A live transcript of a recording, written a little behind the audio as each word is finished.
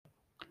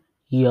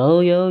Yo,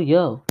 yo,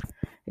 yo.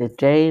 It's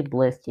Jay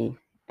Blisky,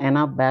 and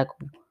I'm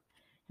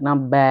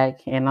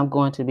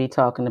going to be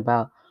talking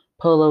about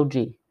Polo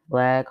G,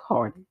 Black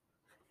Hearted.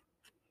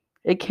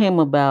 It came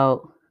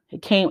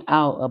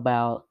out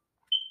about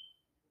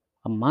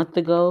a month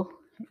ago,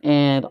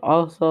 and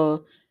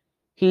also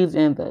he's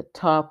in the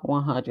top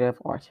 100 of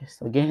artists.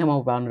 So give him a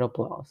round of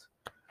applause.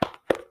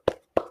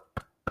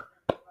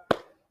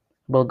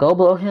 But go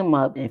blow him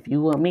up if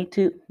you want me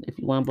to. If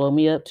you want to blow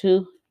me up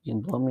too, you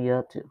can blow me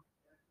up too.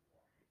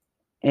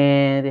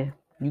 And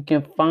you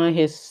can find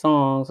his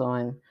songs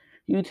on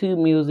YouTube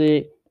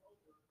Music,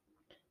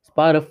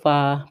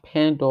 Spotify,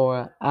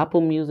 Pandora,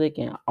 Apple Music,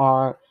 and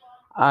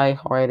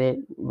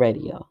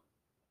iHeartRadio.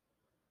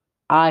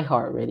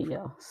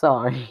 iHeartRadio.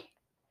 Sorry.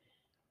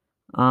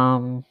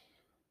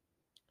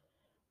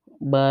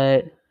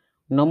 But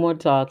no more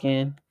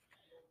talking.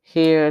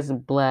 Here's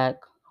Black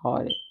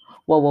Hearted.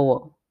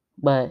 Whoa.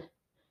 But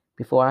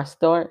before I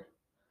start,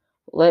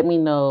 let me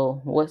know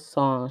what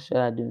song should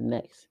I do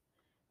next.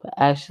 But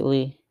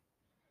actually,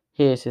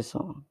 here's his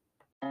song.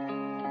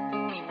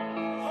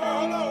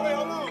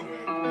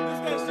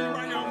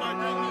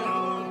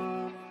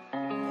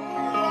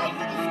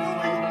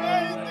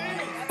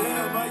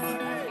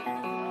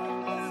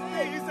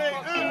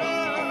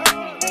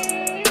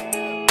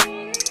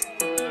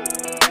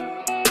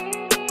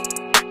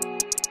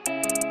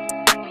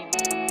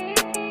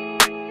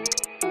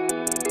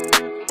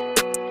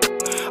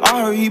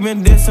 I heard he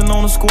been dancing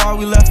on the squad,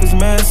 we left his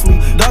man sleep.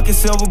 Ducking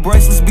silver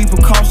bracelets, be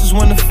precautious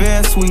when the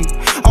fair sweep.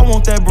 I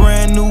want that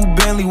brand new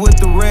Bentley with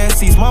the red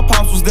seats. My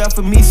pops was there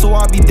for me, so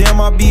I be damn,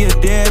 I be a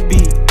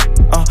deadbeat.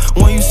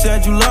 When you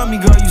said you love me,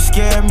 girl, you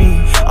scared me.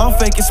 I'm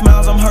faking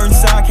smiles, I'm hurting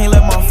inside, I can't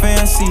let my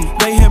fans see.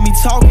 They hear me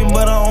talking,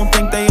 but I don't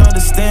think they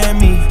understand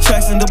me.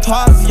 Checks and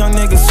deposits, young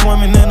niggas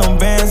swimming in them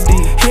bands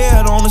deep.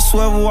 Head on the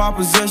swivel,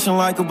 opposition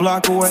like a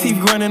block away. Teeth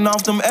grinning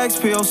off them X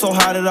pills, so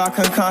high that I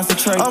couldn't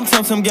concentrate. I'm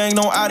Tum gang,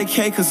 no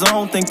IDK, cause I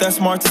don't think that's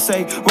smart to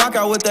say. Rock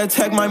out with that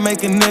tech, might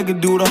make a nigga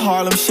do the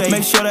Harlem Shake.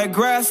 Make sure that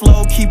grass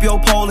low, keep your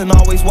pole, and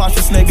always watch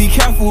the snake. Be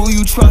careful who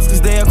you trust,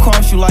 cause they'll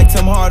cross you like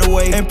Tim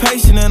Hardaway.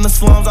 Impatient in the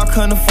slums, I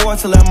couldn't afford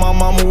to let my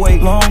mama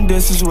wait. Long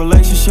distance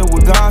relationship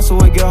with God, so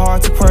it get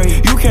hard to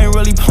pray. You can't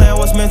really plan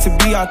what's meant to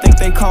be, I think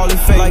they call it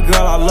fate. Like,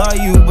 girl, I love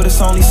you, but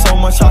it's only so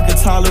much I can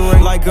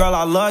tolerate. Like, girl,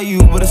 I love you,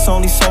 but it's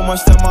only so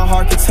much that my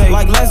heart can take.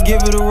 Like, let's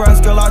give it a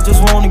rest, girl, I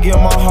just wanna give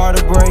my heart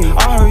a break.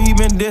 I heard he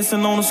been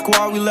dissing on the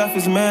squad, we left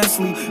his man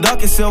sleep.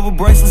 Ducking silver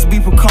bracelets, be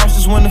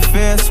precautious when the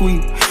fair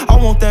sweep. I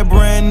want that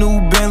brand new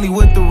Bentley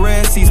with the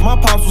red seats. My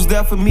pops was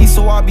there for me,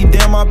 so I be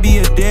damn, I be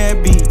a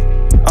deadbeat.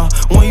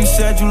 When you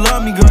said you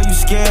love me, girl, you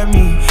scared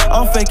me.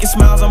 I'm faking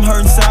smiles, I'm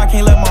hurting inside,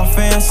 can't let my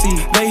fans see.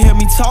 They hear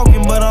me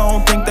talking, but I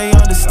don't think they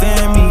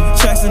understand me.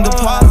 Checks and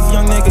deposits,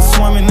 young niggas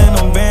swimming in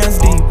them bands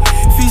deep.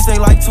 Fees they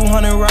like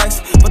 200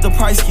 racks, but the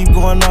price keep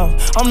going up.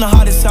 I'm the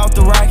hottest out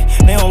the rack,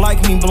 they don't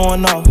like me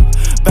blowing up.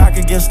 Back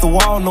against the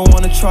wall, no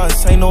one to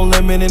trust. Ain't no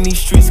limit in these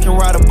streets, can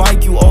ride a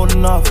bike, you old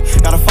enough.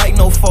 Gotta fight,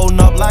 no folding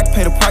up, like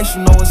pay the price,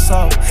 you know what's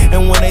up.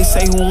 And when they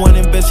say who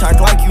winning, bitch, act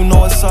like you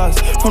know it's us.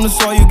 From the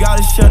soil, you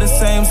gotta share the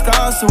same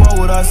skies to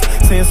roll with us.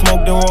 Saying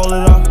smoke, then roll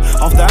it up.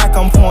 Off the act,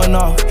 I'm pouring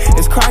up.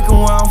 It's cracking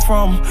where I'm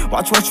from,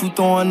 watch what you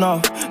throwing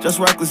up. Just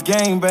reckless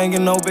game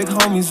banging, no big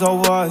homies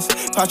over us.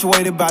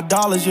 Infatuated by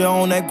dollars, yeah,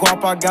 on that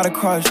guap, I got a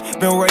crush.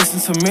 Been racing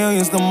to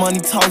millions, the money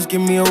talks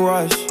give me a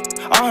rush.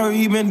 I heard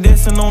he been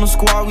dancing on the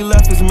squad, we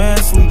left his man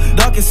sleep.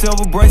 Ducking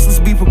silver bracelets,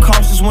 be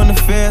precautious when the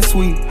fair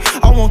sweep.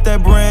 I want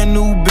that brand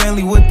new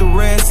Bentley with the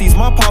red seats.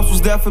 My pops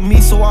was there for me,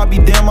 so I be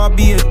damn, I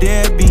be a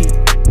deadbeat.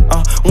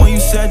 When you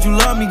said you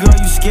love me, girl,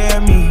 you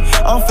scared me.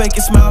 I'm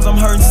faking smiles, I'm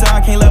hurting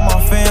inside, can't let my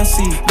fans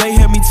see. They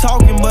hear me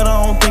talking, but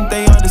I don't think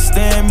they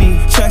understand me.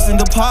 Checks and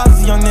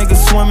deposits, young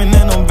niggas swimming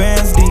in them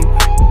bands deep.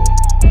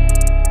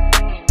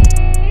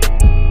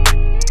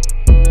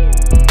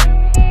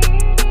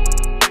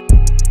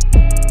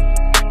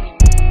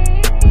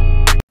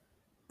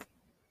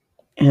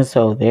 And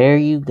so there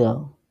you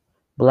go.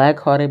 Black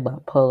Hearted by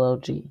Polo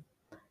G.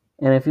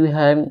 And if you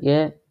haven't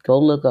yet, go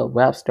look up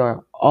Rap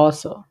Star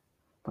also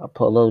by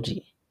Polo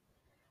G.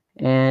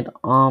 And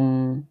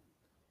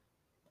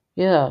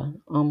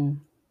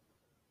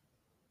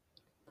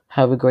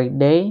have a great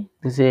day.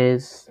 This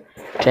is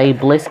Jay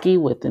Blisky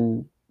with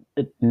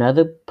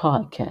another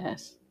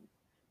podcast.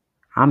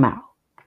 I'm out.